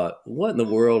just thought, what in the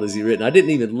world has he written? I didn't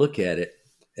even look at it.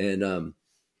 And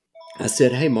I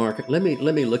said, "Hey, Mark, let me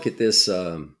look at this."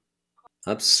 I'm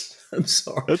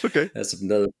sorry. That's okay. That's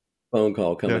another phone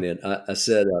call coming in. I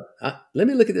said, "Let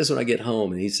me look at this when I get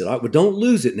home." And he said, "All right, well, don't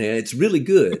lose it now. It's really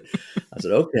good." I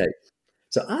said, "Okay."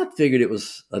 So I figured it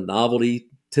was a novelty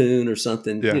tune or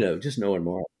something, just knowing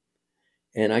Mark.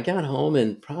 And I got home,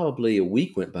 and probably a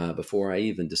week went by before I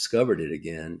even discovered it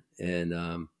again. And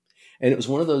it was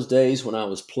one of those days when I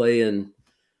was playing.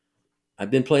 I've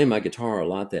been playing my guitar a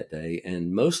lot that day,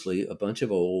 and mostly a bunch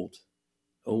of old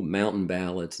mountain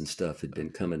ballads and stuff had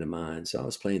been coming to mind. So I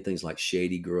was playing things like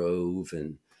Shady Grove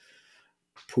and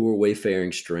Poor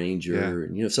Wayfaring Stranger.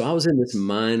 And, so I was in this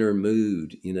minor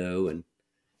mood, and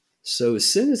so as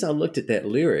soon as I looked at that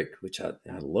lyric, which I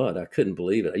loved, I couldn't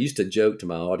believe it. I used to joke to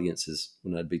my audiences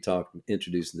when I'd be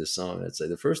introducing this song. I'd say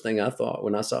the first thing I thought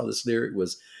when I saw this lyric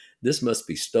was, this must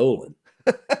be stolen.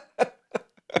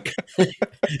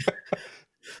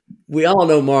 We all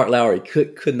know Mark Lowry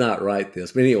could not write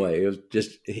this. But anyway, it was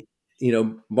just,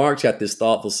 Mark's got this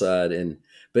thoughtful side,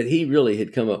 but he really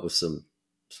had come up with some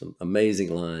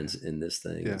amazing lines in this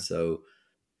thing. Yeah. And so,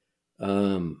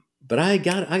 but I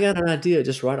got an idea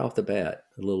just right off the bat,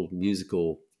 a little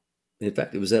musical. In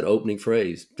fact, it was that opening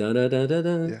phrase, da da da da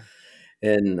da. Yeah.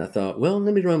 And I thought, well,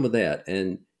 let me run with that.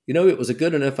 And it was a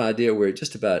good enough idea where it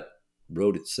just about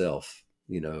wrote itself.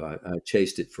 I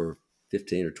chased it for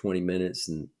 15 or 20 minutes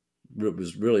and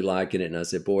was really liking it. And I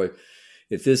said, boy,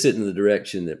 if this isn't the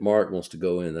direction that Mark wants to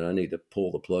go in, then I need to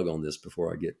pull the plug on this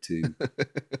before I get too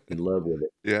in love with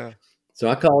it. Yeah. So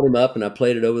I called him up and I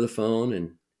played it over the phone,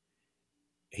 and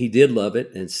he did love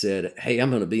it and said, hey, I'm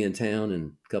going to be in town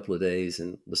in a couple of days,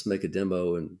 and let's make a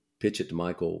demo and pitch it to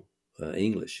Michael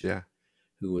English, Yeah.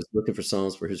 who was looking for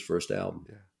songs for his first album.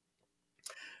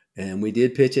 Yeah. And we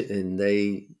did pitch it, and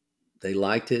they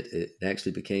liked it. It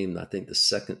actually became, I think, the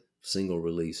second single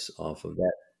release off of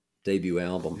that debut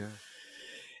album. Yeah.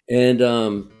 And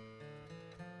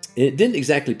it didn't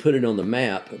exactly put it on the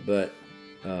map, but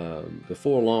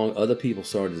before long, other people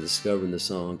started discovering the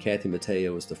song. Kathy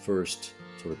Mattea was the first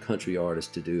sort of country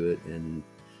artist to do it, and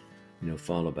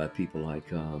followed by people like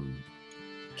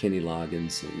Kenny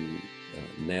Loggins and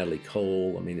Natalie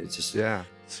Cole. I mean, it's just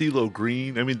CeeLo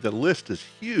Green. I mean, the list is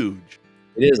huge.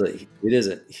 It is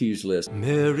a huge list.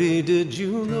 Mary, did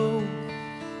you know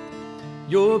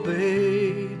your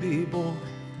baby boy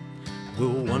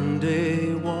will one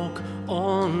day walk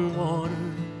on water?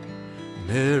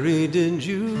 Mary, did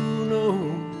you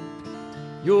know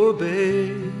your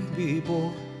baby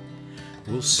boy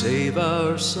will save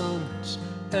our sons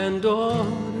and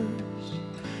daughters?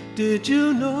 Did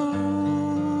you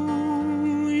know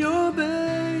your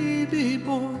baby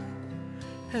boy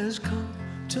has come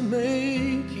to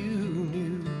make you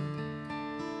new?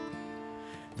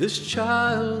 This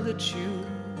child that you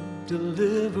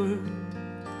delivered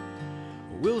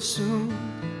will soon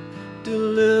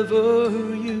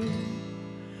deliver you.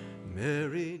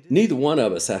 Mary. Neither one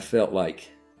of us, I felt like,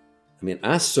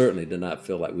 I certainly did not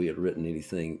feel like we had written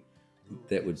anything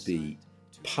that would be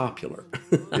popular.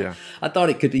 Yeah. I thought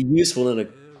it could be useful in a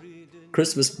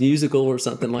Christmas musical or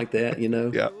something like that,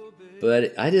 Yeah.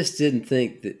 But I just didn't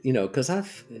think that, because I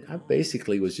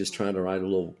basically was just trying to write a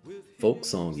little folk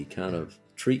songy kind of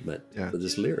treatment for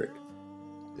this lyric.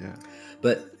 Yeah.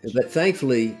 But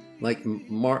thankfully, like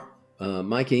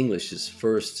Mike English's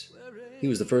he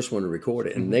was the first one to record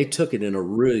it, and they took it in a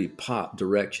really pop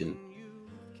direction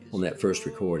on that first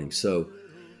recording. So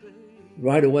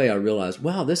right away I realized,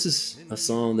 wow, this is a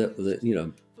song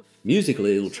that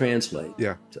musically it'll translate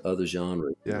to other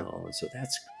genres. Yeah. And all. And so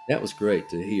that was great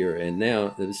to hear. And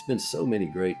now there's been so many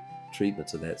great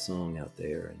treatments of that song out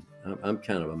there, and I'm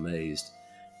kind of amazed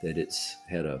that it's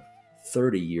had a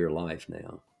 30-year life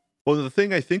now. Well, the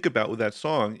thing I think about with that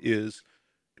song is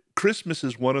Christmas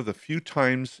is one of the few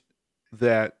times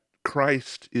that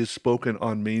Christ is spoken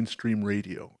on mainstream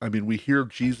radio. I mean, we hear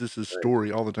Jesus'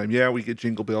 story all the time. Yeah, we get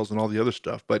Jingle Bells and all the other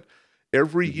stuff, but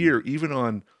every year, even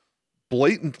on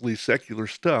blatantly secular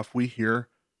stuff, we hear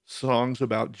songs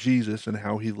about Jesus and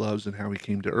how he loves and how he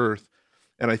came to earth.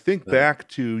 And I think back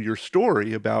to your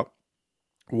story about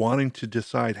wanting to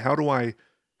decide, how do I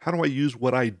use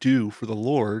what I do for the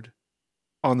Lord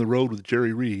on the road with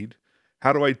Jerry Reed?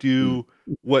 How do I do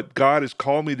what God has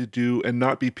called me to do and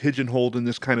not be pigeonholed in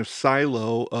this kind of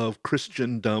silo of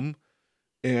Christendom?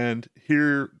 And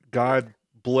here God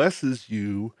blesses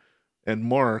you and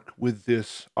Mark with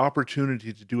this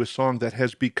opportunity to do a song that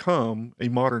has become a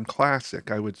modern classic,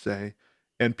 I would say,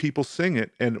 and people sing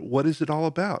it. And what is it all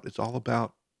about? It's all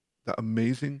about the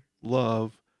amazing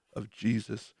love of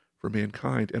Jesus for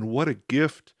mankind. And what a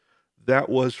gift that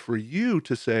was for you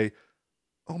to say,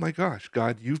 oh my gosh,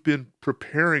 God, you've been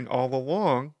preparing all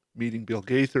along, meeting Bill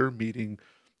Gaither, meeting,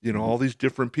 all these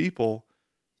different people,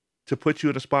 to put you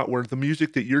in a spot where the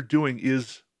music that you're doing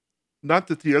is not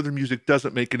that the other music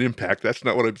doesn't make an impact. That's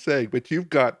not what I'm saying, but you've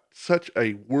got such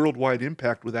a worldwide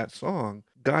impact with that song.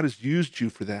 God has used you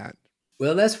for that.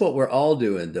 Well, that's what we're all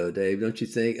doing, though, Dave, don't you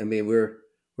think? I mean, we're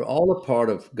all a part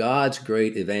of God's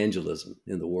great evangelism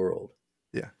in the world.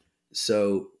 Yeah.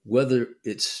 So whether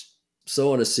it's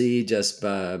sowing a seed just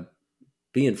by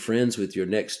being friends with your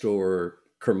next door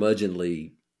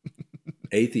curmudgeonly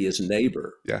atheist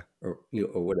neighbor, or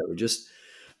whatever, just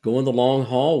going the long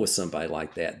haul with somebody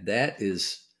like that. That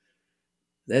is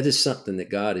something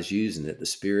that God is using. That the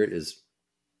Spirit is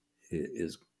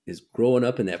growing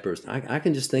up in that person. I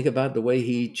can just think about the way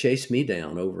He chased me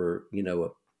down over a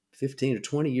 15 or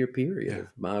 20-year period of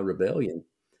my rebellion,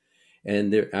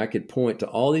 and I could point to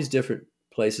all these different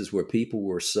places where people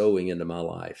were sowing into my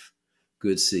life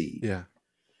good seed. Yeah.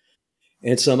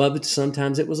 And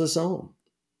sometimes it was a song.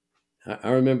 I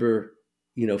remember,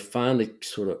 finally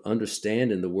sort of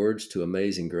understanding the words to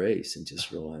Amazing Grace and just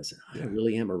realizing I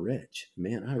really am a wretch.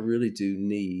 Man, I really do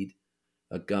need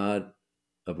a God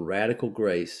of radical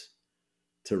grace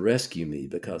to rescue me,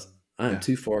 because I'm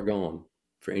too far gone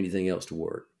for anything else to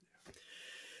work.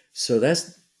 So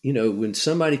that's, when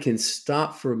somebody can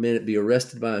stop for a minute, be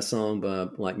arrested by a song by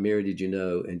like Mary Did You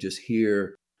Know, and just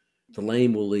hear the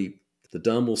lame will leap, The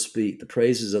dumb will speak, the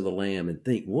praises of the Lamb, and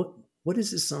think, what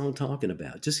is this song talking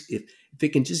about? Just if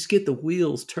it can just get the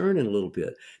wheels turning a little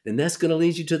bit, then that's going to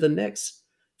lead you to the next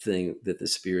thing that the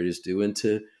Spirit is doing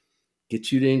to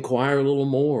get you to inquire a little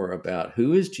more about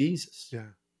who is Jesus. Yeah.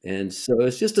 And so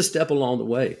it's just a step along the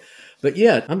way. But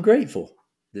yeah, I'm grateful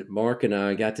that Mark and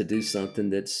I got to do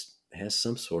something has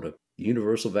some sort of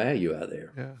universal value out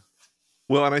there. Yeah.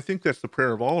 Well, and I think that's the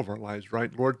prayer of all of our lives,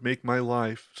 right? Lord, make my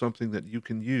life something that you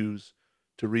can use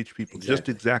to reach people, just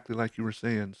exactly like you were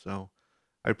saying. So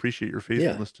I appreciate your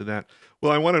faithfulness to that.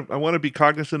 Well, I want to be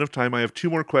cognizant of time. I have two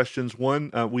more questions.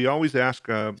 One, we always ask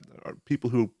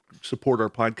people who support our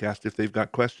podcast if they've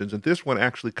got questions, and this one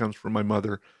actually comes from my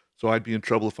mother, so I'd be in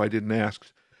trouble if I didn't ask.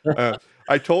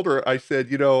 I told her, I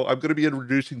said, I'm going to be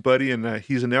introducing Buddy, and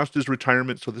he's announced his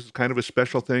retirement, so this is kind of a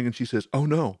special thing. And she says, "Oh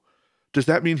no, does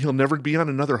that mean he'll never be on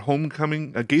another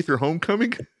homecoming, a Gaither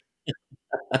homecoming?"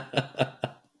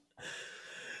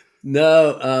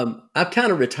 No, I've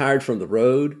kind of retired from the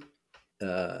road.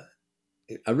 I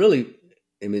really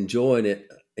am enjoying it,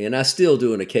 and I still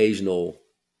do an occasional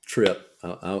trip.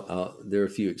 There are a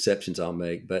few exceptions I'll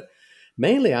make, but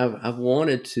mainly I've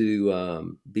wanted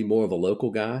to be more of a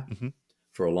local guy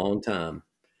for a long time,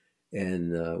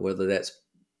 and whether that's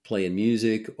playing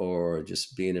music or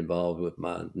just being involved with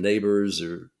my neighbors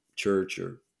or church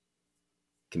or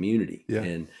community. Yeah.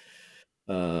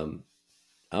 And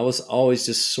I was always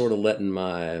just sort of letting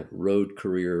my road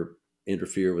career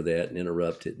interfere with that and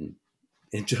interrupt it and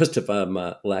justify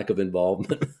my lack of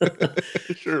involvement.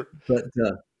 Sure.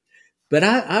 But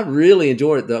I really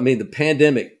enjoyed it, though. I mean, the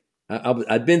pandemic,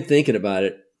 I'd been thinking about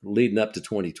it leading up to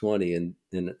 2020,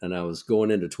 and I was going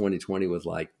into 2020 with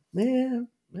like, man,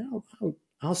 well,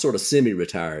 I'll sort of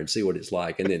semi-retire and see what it's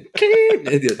like. And then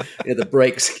the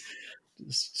brakes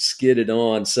skidded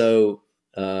on. So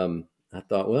I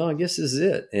thought, well, I guess this is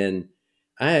it. And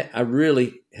I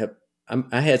really have,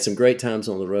 I had some great times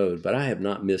on the road, but I have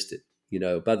not missed it.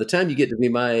 By the time you get to be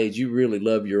my age, you really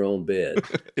love your own bed.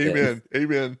 Amen.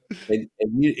 Amen. And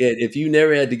if you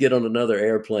never had to get on another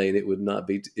airplane, it would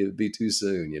be too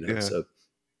soon, Yeah.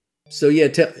 So yeah,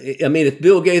 I mean, if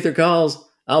Bill Gaither calls,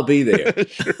 I'll be there.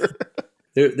 Sure.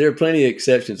 There are plenty of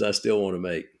exceptions I still want to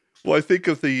make. Well, I think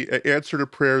of the answer to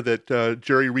prayer that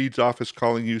Jerry Reed's office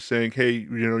calling you saying, "Hey,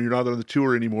 you're not on the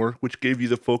tour anymore," which gave you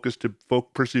the focus to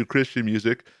pursue Christian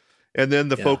music. And then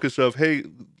the focus of, "Hey,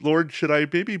 Lord, should I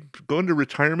maybe go into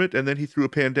retirement?" And then he threw a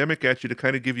pandemic at you to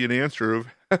kind of give you an answer of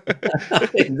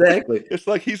Exactly. It's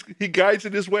like he guides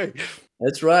in his way.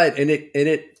 That's right. And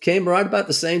it came right about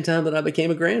the same time that I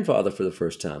became a grandfather for the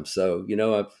first time. So,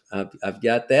 I've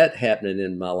got that happening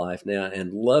in my life now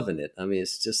and loving it. I mean,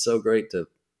 it's just so great to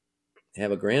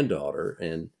have a granddaughter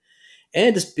and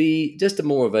just be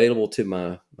more available to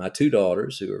my two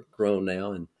daughters who are grown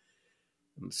now, and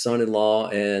son-in-law,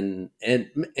 and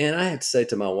I have to say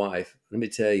to my wife, let me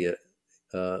tell you,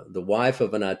 the wife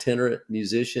of an itinerant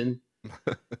musician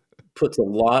puts a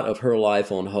lot of her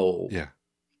life on hold. Yeah.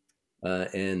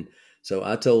 And so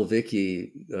I told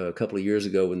Vicki a couple of years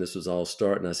ago when this was all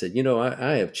starting, I said,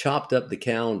 I have chopped up the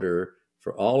calendar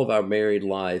for all of our married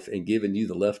life and given you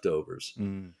the leftovers.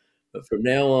 Mm. But from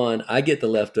now on, I get the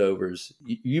leftovers.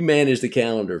 You manage the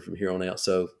calendar from here on out.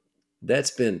 So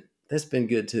that's been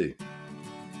good too.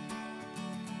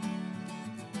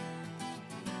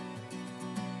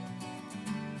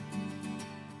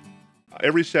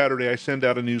 Every Saturday, I send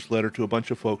out a newsletter to a bunch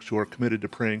of folks who are committed to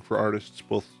praying for artists,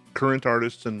 both current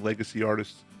artists and legacy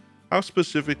artists. How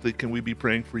specifically can we be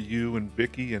praying for you and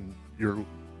Vicki, and you're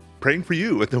praying for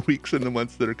you in the weeks and the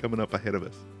months that are coming up ahead of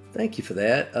us? Thank you for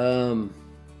that.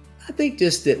 I think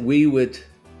just that we would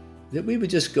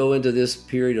just go into this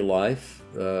period of life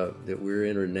that we're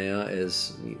entering now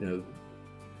as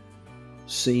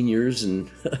seniors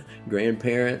and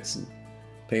grandparents and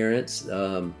parents.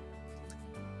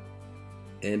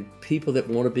 And people that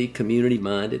want to be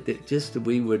community-minded, that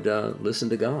we would listen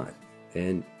to God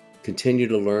and continue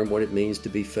to learn what it means to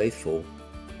be faithful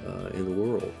in the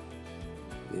world.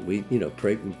 We,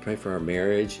 pray for our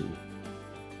marriage,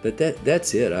 but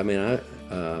that's it. I mean,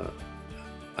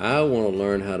 I want to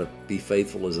learn how to be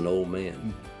faithful as an old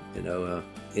man.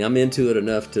 I'm into it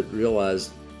enough to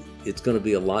realize it's going to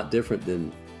be a lot different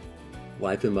than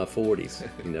life in my 40s.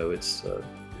 It's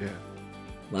yeah.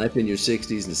 Life in your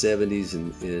 60s and 70s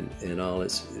and all,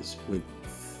 it's when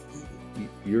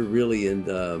you're really in,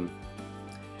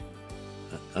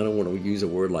 I don't want to use a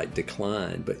word like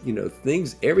decline, but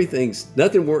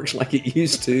nothing works like it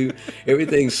used to.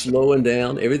 Everything's slowing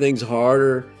down, everything's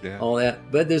harder, all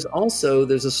that. But there's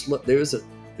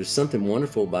something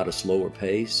wonderful about a slower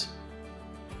pace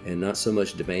and not so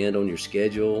much demand on your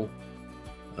schedule.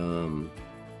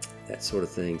 that sort of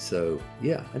thing. So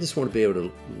yeah, I just want to be able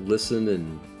to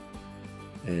listen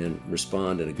and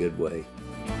respond in a good way.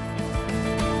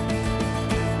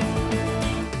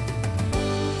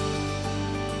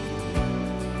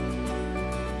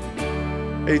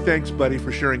 Hey, thanks, buddy,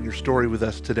 for sharing your story with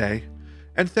us today.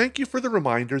 And thank you for the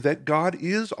reminder that God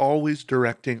is always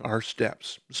directing our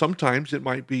steps. Sometimes it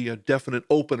might be a definite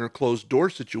open or closed door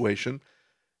situation,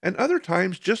 and other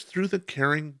times just through the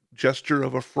caring gesture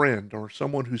of a friend or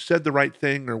someone who said the right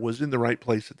thing or was in the right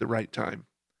place at the right time.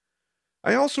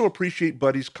 I also appreciate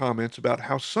Buddy's comments about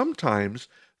how sometimes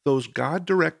those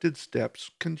God-directed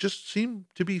steps can just seem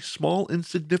to be small,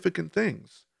 insignificant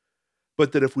things,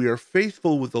 but that if we are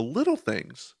faithful with the little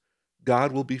things,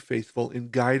 God will be faithful in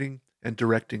guiding and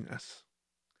directing us.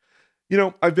 You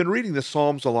know, I've been reading the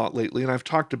Psalms a lot lately, and I've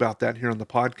talked about that here on the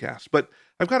podcast, but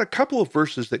I've got a couple of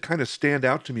verses that kind of stand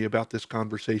out to me about this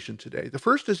conversation today. The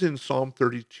first is in Psalm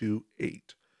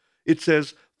 32:8. It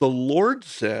says, "The Lord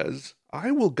says, I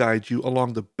will guide you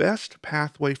along the best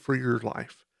pathway for your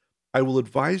life. I will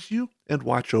advise you and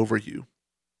watch over you."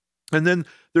 And then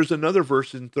there's another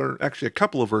verse, actually a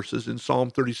couple of verses in Psalm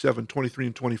 37:23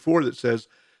 and 24 that says,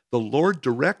 "The Lord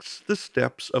directs the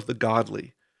steps of the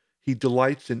godly. He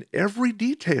delights in every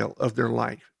detail of their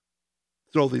life.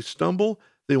 Though they stumble,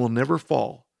 they will never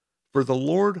fall, for the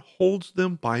Lord holds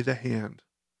them by the hand."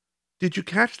 Did you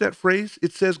catch that phrase?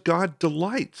 It says God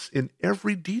delights in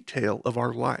every detail of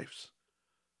our lives.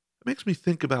 It makes me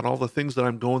think about all the things that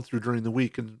I'm going through during the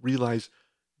week and realize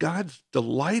God's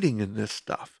delighting in this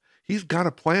stuff. He's got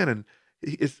a plan, and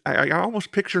I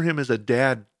almost picture him as a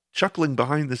dad chuckling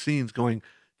behind the scenes going,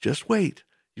 just wait,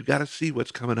 you got to see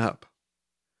what's coming up.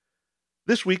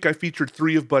 This week I featured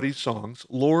 3 of Buddy's songs,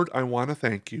 "Lord, I Want to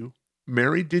Thank You,"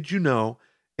 "Mary, Did You Know,"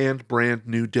 and "Brand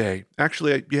New Day."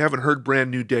 Actually, you haven't heard "Brand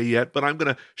New Day" yet, but I'm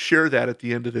going to share that at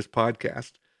the end of this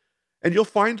podcast. And you'll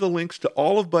find the links to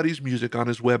all of Buddy's music on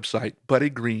his website,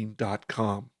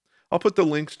 buddygreen.com. I'll put the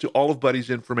links to all of Buddy's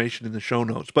information in the show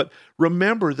notes, but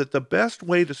remember that the best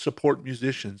way to support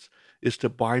musicians is to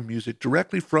buy music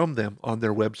directly from them on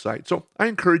their website. So I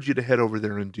encourage you to head over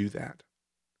there and do that.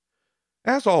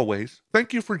 As always,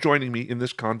 thank you for joining me in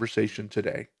this conversation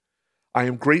today. I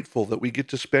am grateful that we get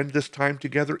to spend this time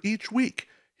together each week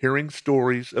hearing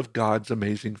stories of God's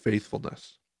amazing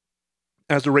faithfulness.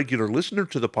 As a regular listener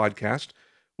to the podcast,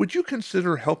 would you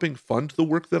consider helping fund the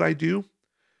work that I do?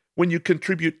 When you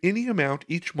contribute any amount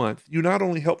each month, you not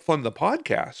only help fund the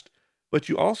podcast, but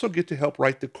you also get to help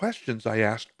write the questions I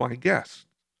asked my guests.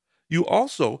 You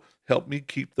also help me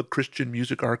keep the Christian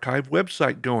Music Archive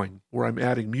website going, where I'm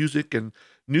adding music and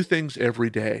new things every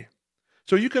day.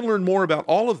 So you can learn more about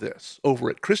all of this over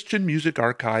at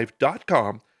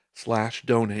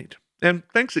christianmusicarchive.com/donate. And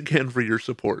thanks again for your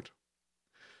support.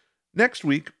 Next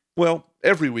week, well,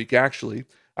 every week actually,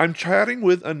 I'm chatting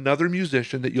with another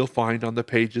musician that you'll find on the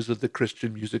pages of the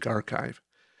Christian Music Archive.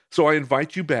 So I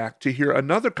invite you back to hear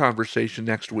another conversation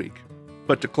next week.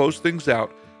 But to close things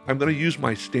out, I'm going to use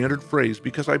my standard phrase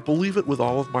because I believe it with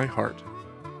all of my heart.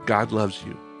 God loves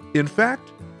you. In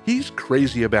fact, He's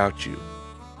crazy about you.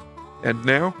 And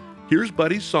now, here's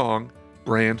Buddy's song,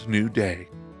 "Brand New Day."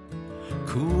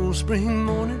 Cool spring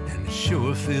morning and it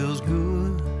sure feels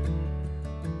good.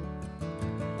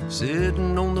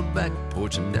 Sitting on the back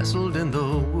porch and nestled in the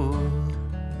wood.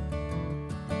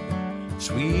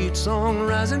 Sweet song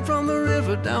rising from the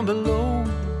river down below.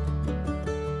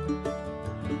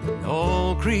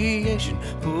 All creation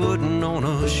putting on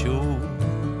a show.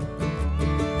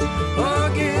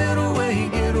 Oh, get away,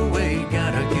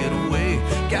 gotta get away.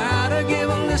 Gotta give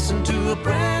a listen to a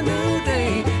brand new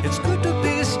day. It's good to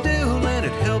be still and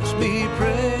it helps me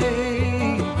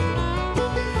pray.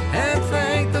 And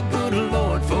thank the good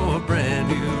Lord for a brand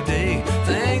new day.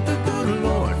 Thank the good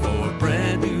Lord for a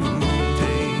brand new day.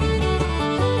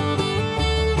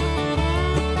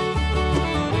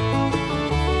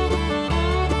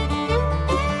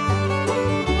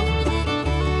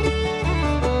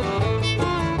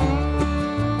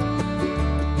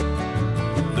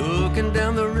 Looking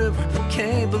down the river,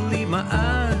 can't believe my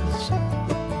eyes.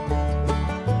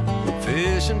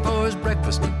 Fishing for his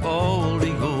breakfast, a bald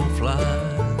eagle fly.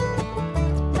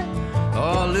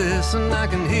 Oh, listen, I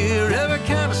can hear every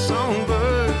kind of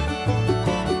songbird.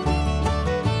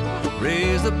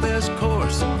 Raise the best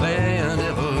chorus the band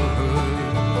ever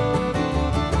heard.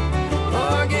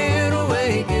 Oh, get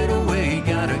away,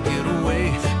 gotta get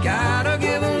away. Gotta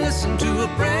give a listen to a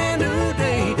brand new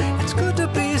day. It's good to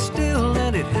be still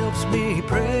and it helps me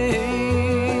pray.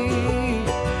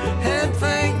 And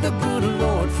thank the good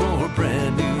Lord for a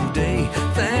brand new day.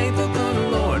 Thank the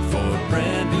good Lord for a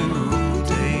brand new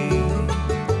day.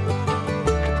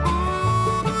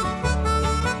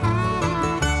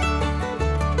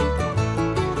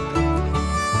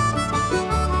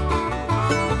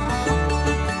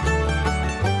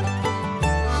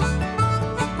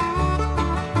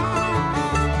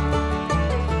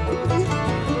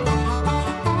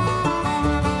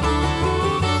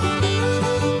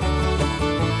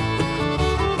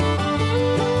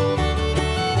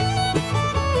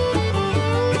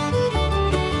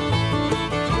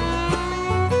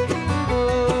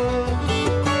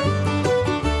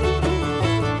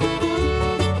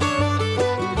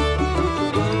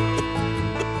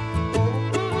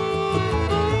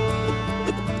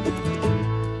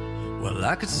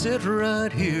 could sit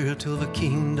right here till the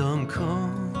kingdom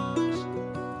comes,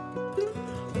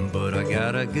 but I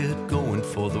gotta get going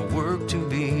for the work to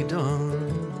be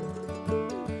done.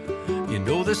 You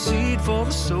know the seed for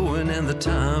the sowing and the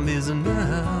time is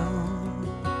now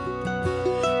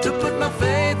to put my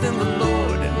faith in the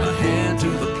Lord and my hand to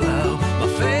the plow. My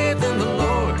faith in the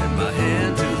Lord and my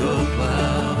hand to the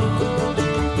plow.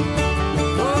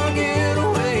 Oh, get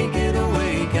away,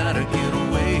 gotta get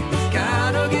away.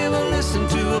 Gotta give a listen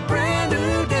to a brand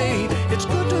new day. It's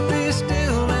good to be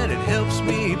still and it helps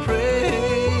me pray.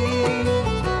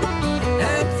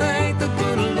 And thank the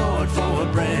good Lord for a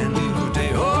brand new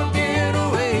day. Oh, get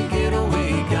away,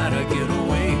 gotta get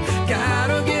away.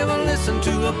 Gotta give a listen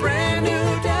to a brand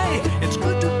new day. It's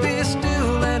good to be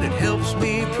still and it helps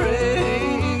me pray.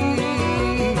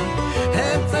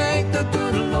 And thank the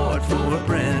good Lord for a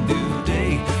brand new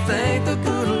day. Thank the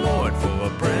good Lord for a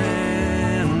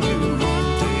brand new day.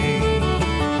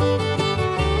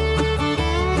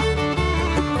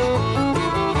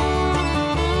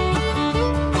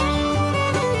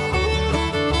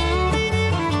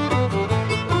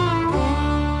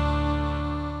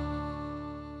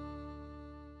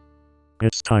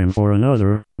 It's time for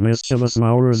another Mischievous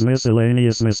Maurer's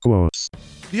Miscellaneous Misquotes.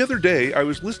 The other day, I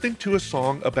was listening to a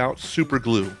song about super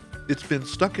glue. It's been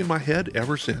stuck in my head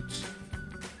ever since.